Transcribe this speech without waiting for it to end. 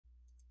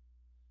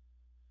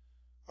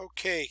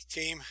Okay,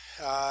 team,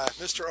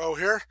 Mr. O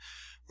here.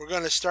 We're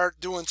going to start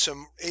doing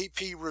some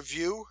AP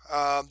review.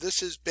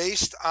 This is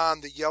based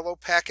on the yellow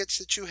packets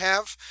that you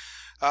have.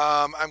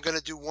 I'm going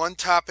to do one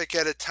topic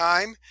at a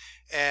time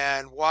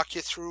and walk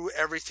you through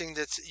everything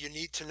that you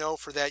need to know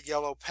for that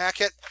yellow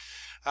packet.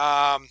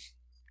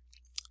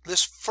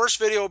 This first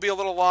video will be a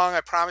little long. I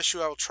promise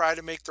you I will try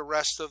to make the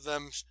rest of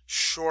them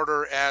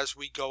shorter as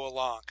we go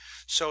along.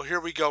 So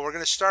here we go. We're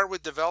going to start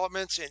with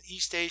developments in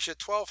East Asia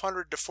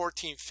 1200 to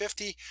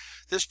 1450.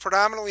 This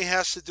predominantly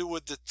has to do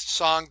with the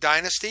Song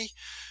Dynasty.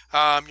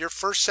 Your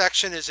first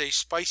section is a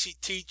spicy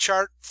tea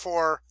chart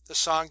for the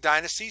Song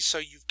Dynasty, so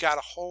you've got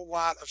a whole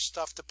lot of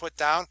stuff to put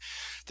down.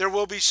 There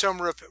will be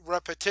some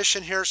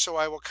repetition here, so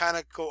I will kind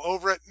of go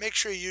over it. Make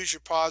sure you use your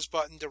pause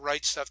button to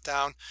write stuff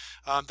down.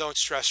 Don't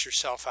stress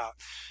yourself out.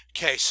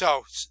 Okay,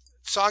 so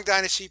Song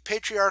Dynasty,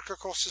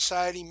 patriarchal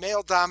society,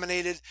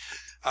 male-dominated.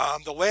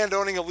 The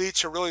landowning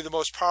elites are really the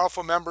most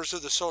powerful members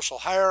of the social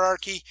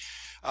hierarchy.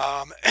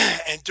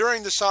 And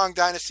during the Song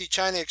Dynasty,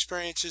 China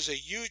experiences a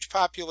huge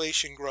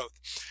population growth.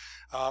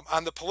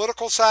 On the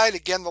political side,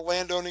 again, the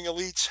landowning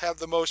elites have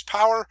the most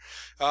power.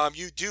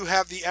 You do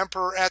have the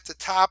emperor at the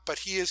top, but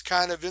he is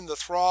kind of in the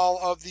thrall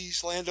of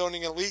these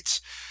landowning elites.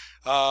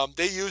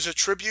 They use a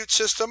tribute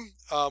system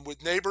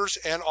with neighbors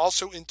and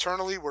also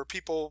internally, where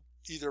people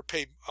either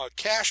pay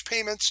cash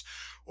payments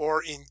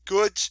or in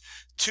goods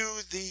to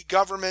the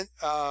government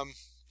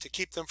to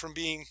keep them from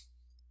being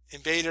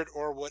invaded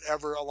or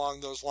whatever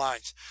along those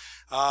lines.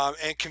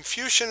 And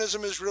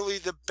Confucianism is really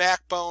the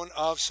backbone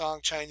of Song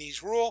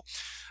Chinese rule.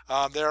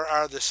 There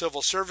are the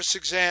civil service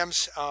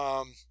exams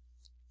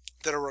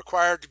that are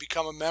required to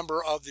become a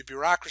member of the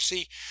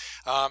bureaucracy,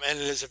 and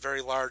it is a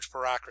very large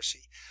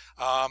bureaucracy.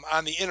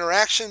 On the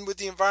interaction with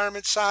the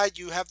environment side,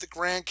 you have the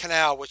Grand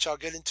Canal, which I'll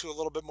get into a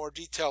little bit more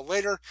detail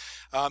later.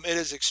 It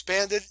is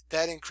expanded.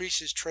 That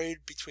increases trade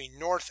between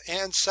north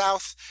and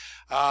south,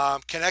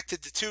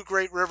 connected to two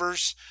great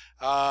rivers,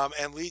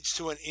 and leads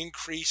to an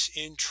increase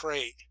in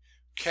trade.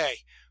 Okay.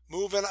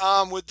 Moving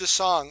on with the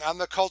Song. On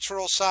the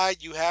cultural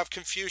side, you have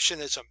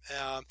Confucianism.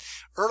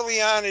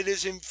 Early on, it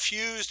is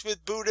infused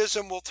with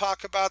Buddhism. We'll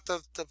talk about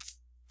the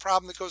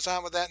problem that goes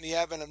on with that in the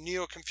advent of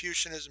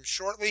Neo-Confucianism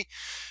shortly.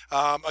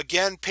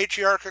 Again,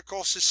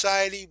 patriarchal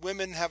society.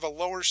 Women have a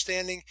lower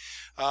standing.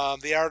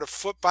 The art of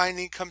foot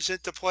binding comes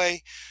into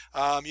play.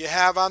 You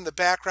have on the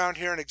background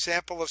here an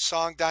example of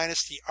Song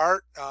Dynasty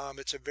art.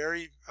 It's a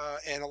very,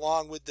 and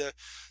along with the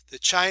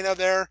china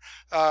there,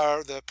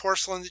 the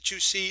porcelain that you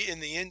see in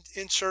the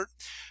insert.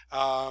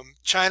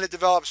 China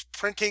develops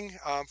printing,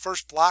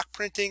 first block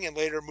printing and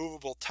later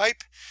movable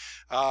type.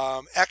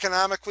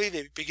 Economically,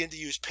 they begin to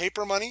use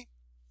paper money.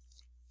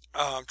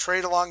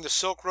 Trade along the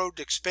Silk Road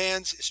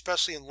expands,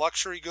 especially in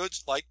luxury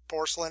goods like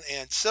porcelain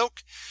and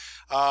silk.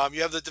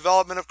 You have the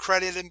development of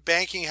credit and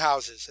banking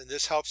houses, and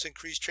this helps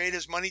increase trade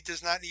as money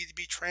does not need to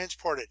be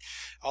transported.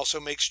 Also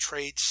makes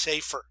trade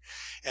safer.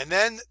 And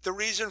then the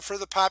reason for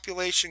the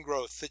population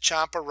growth, the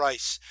Champa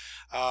rice.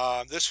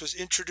 This was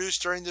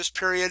introduced during this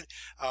period.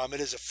 It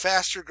is a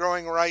faster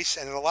growing rice,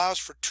 and it allows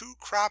for 2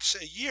 crops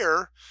a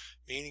year,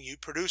 meaning you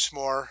produce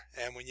more,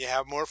 and when you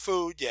have more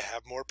food, you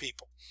have more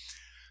people.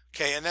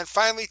 Okay, and then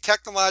finally,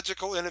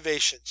 technological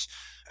innovations.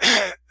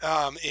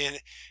 In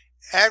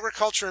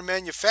agriculture and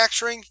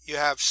manufacturing, you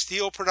have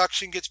steel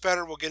production gets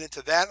better. We'll get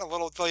into that in a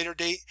little later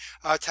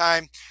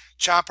time.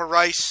 Champa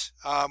rice,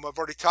 I've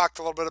already talked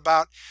a little bit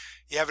about.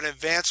 You have an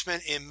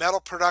advancement in metal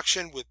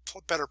production with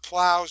better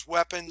plows,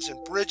 weapons,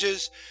 and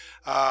bridges.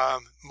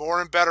 More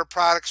and better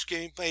products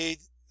getting made.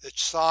 The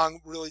Song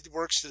really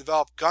works to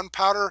develop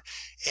gunpowder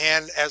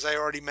and, as I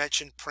already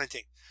mentioned,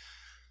 printing.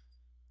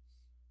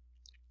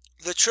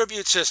 The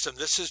tribute system.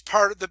 This is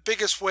part of the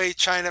biggest way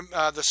China,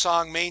 the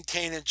Song,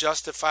 maintained and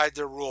justified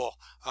their rule.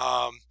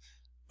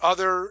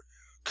 Other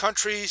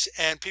countries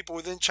and people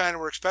within China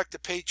were expected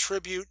to pay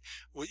tribute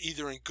with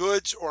either in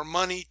goods or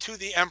money to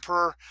the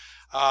emperor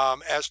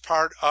as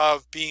part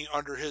of being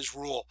under his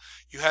rule.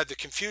 You had the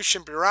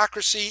Confucian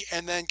bureaucracy,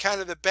 and then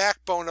kind of the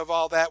backbone of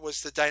all that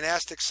was the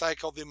dynastic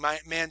cycle, the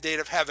Mandate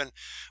of Heaven,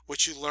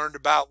 which you learned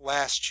about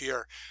last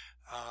year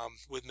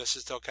with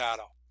Mrs.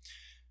 Delgado.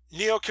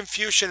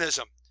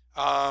 Neo-Confucianism.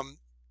 The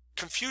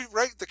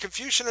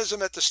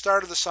Confucianism at the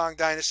start of the Song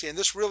Dynasty, and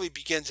this really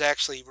begins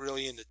actually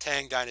really in the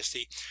Tang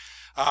Dynasty,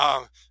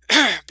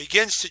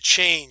 begins to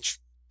change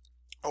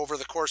over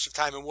the course of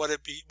time. And what it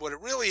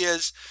really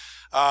is,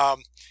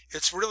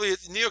 it's really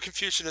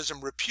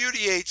Neo-Confucianism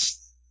repudiates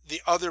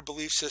the other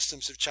belief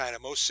systems of China,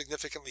 most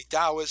significantly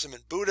Taoism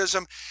and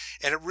Buddhism,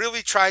 and it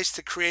really tries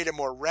to create a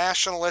more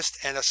rationalist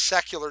and a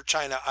secular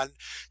China,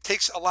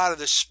 takes a lot of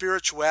the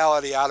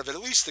spirituality out of it,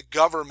 at least the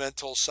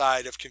governmental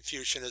side of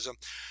Confucianism.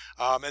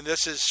 And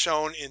this is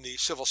shown in the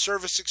civil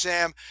service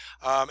exam,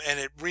 and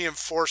it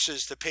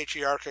reinforces the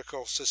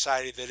patriarchal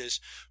society that is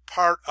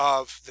part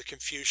of the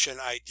Confucian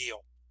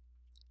ideal.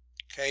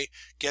 Okay,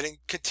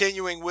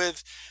 continuing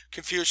with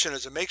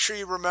Confucianism. Make sure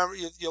you remember,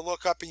 you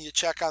look up and you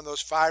check on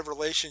those 5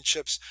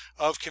 relationships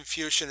of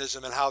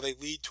Confucianism and how they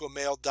lead to a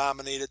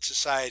male-dominated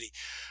society.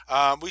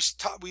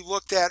 We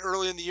looked at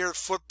early in the year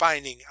foot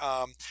binding,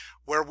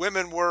 where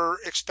women were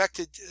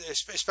expected,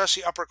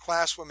 especially upper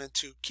class women,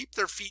 to keep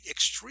their feet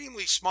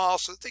extremely small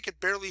so that they could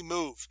barely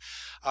move.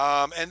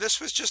 And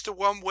this was just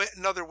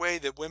another way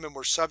that women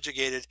were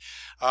subjugated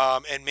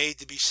and made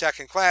to be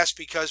second class,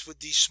 because with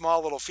these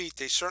small little feet,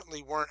 they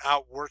certainly weren't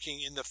out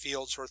working in the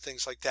fields or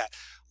things like that.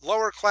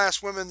 Lower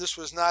class women, this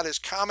was not as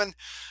common,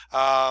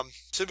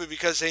 simply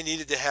because they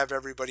needed to have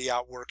everybody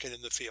out working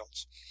in the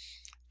fields.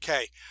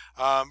 Okay,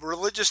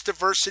 religious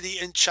diversity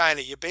in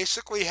China. You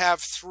basically have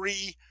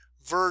 3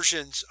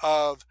 versions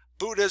of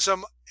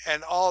Buddhism,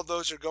 and all of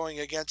those are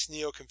going against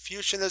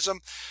Neo-Confucianism.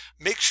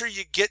 Make sure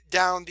you get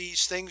down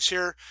these things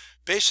here.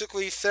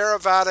 Basically,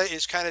 Theravada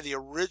is kind of the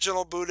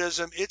original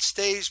Buddhism. It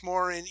stays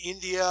more in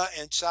India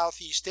and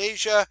Southeast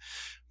Asia,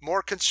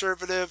 more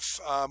conservative,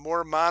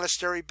 more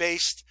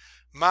monastery-based.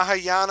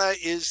 Mahayana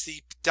is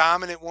the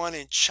dominant one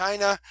in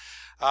China.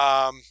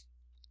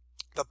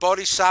 The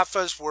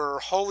Bodhisattvas were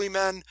holy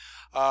men,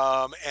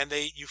 and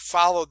you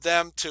followed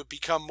them to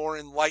become more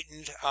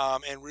enlightened,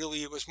 and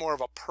really it was more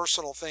of a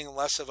personal thing,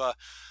 less of a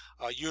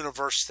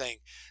universe thing.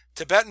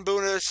 Tibetan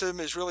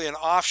Buddhism is really an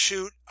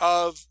offshoot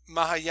of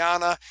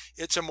Mahayana.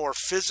 It's a more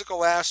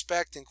physical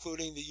aspect,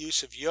 including the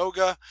use of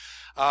yoga.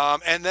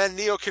 And then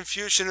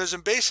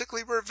Neo-Confucianism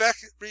basically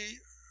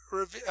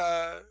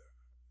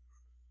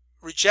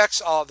rejects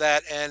all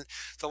that, and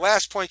the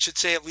last point should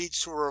say it leads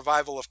to a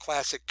revival of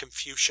classic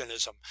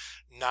Confucianism,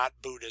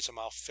 not Buddhism.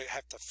 I'll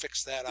have to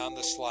fix that on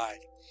the slide.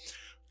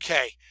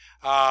 Okay,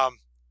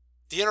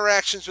 the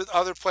interactions with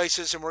other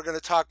places, and we're going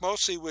to talk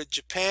mostly with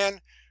Japan,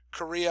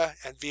 Korea,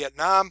 and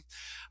Vietnam.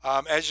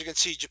 As you can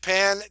see,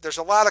 Japan, there's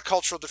a lot of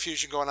cultural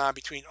diffusion going on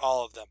between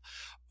all of them.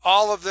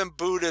 All of them,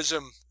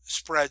 Buddhism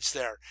spreads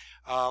there.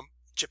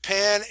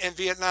 Japan and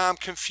Vietnam,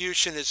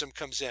 Confucianism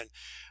comes in.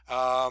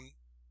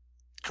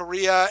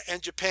 Korea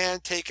and Japan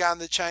take on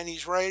the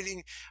Chinese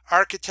writing.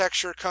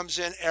 Architecture comes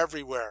in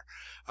everywhere.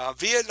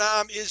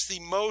 Vietnam is the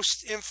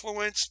most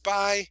influenced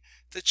by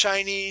the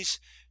Chinese.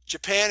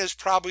 Japan is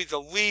probably the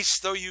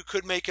least, though you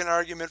could make an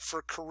argument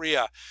for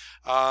Korea,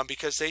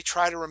 because they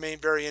try to remain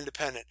very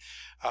independent.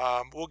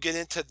 We'll get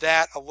into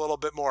that a little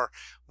bit more.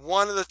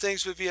 One of the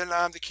things with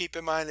Vietnam to keep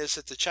in mind is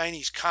that the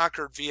Chinese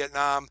conquered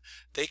Vietnam.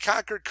 They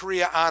conquered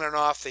Korea on and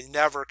off. They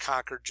never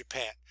conquered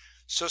Japan.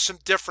 So some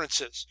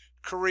differences.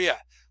 Korea,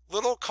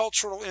 little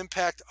cultural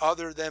impact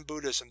other than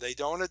Buddhism. They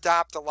don't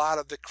adopt a lot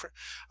of the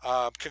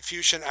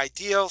Confucian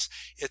ideals.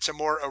 It's a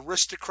more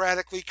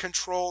aristocratically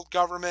controlled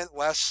government,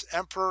 less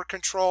emperor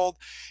controlled,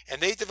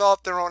 and they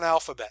developed their own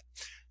alphabet.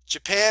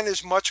 Japan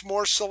is much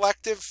more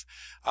selective.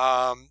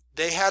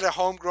 They had a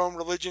homegrown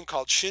religion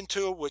called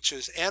Shinto, which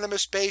is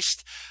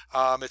animist-based.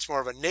 It's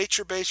more of a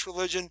nature-based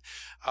religion.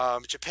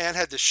 Japan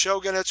had the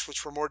shogunates,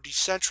 which were more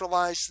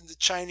decentralized than the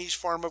Chinese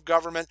form of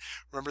government.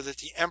 Remember that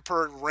the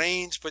emperor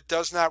reigns but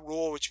does not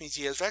rule, which means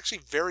he has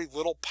actually very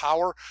little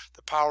power.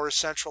 The power is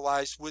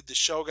centralized with the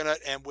shogunate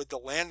and with the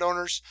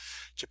landowners.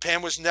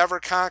 Japan was never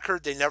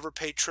conquered. They never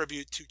paid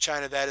tribute to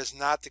China. That is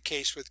not the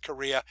case with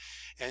Korea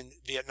and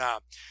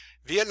Vietnam.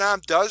 Vietnam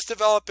does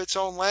develop its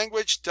own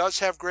language, does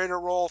have greater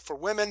role for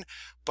women,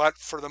 but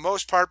for the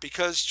most part,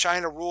 because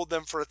China ruled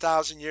them for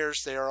 1,000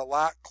 years, they are a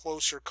lot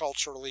closer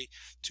culturally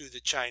to the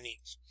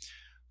Chinese.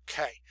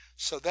 Okay,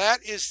 so that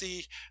is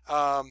the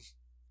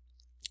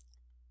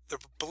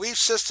belief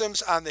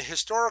systems on the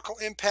historical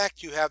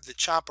impact. You have the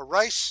Champa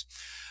rice,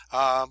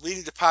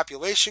 leading to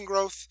population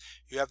growth.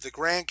 You have the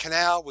Grand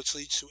Canal, which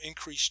leads to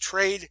increased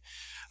trade.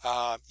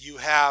 You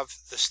have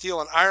the steel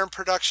and iron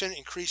production,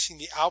 increasing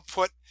the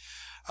output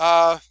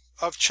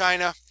of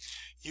China.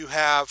 You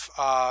have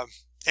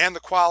and the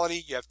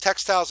quality. You have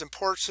textiles and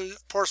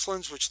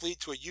porcelains, which lead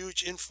to a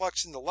huge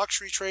influx in the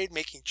luxury trade,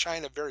 making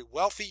China very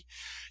wealthy.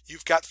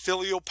 You've got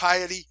filial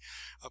piety,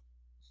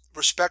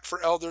 respect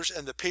for elders,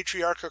 and the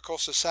patriarchal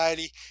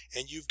society,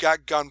 and you've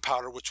got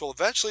gunpowder, which will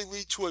eventually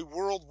lead to a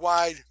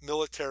worldwide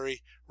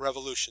military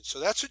revolution. So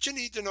that's what you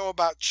need to know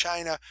about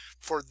China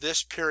for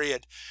this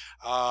period,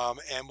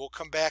 and we'll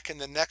come back in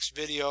the next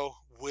video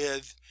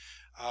with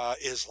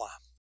Islam.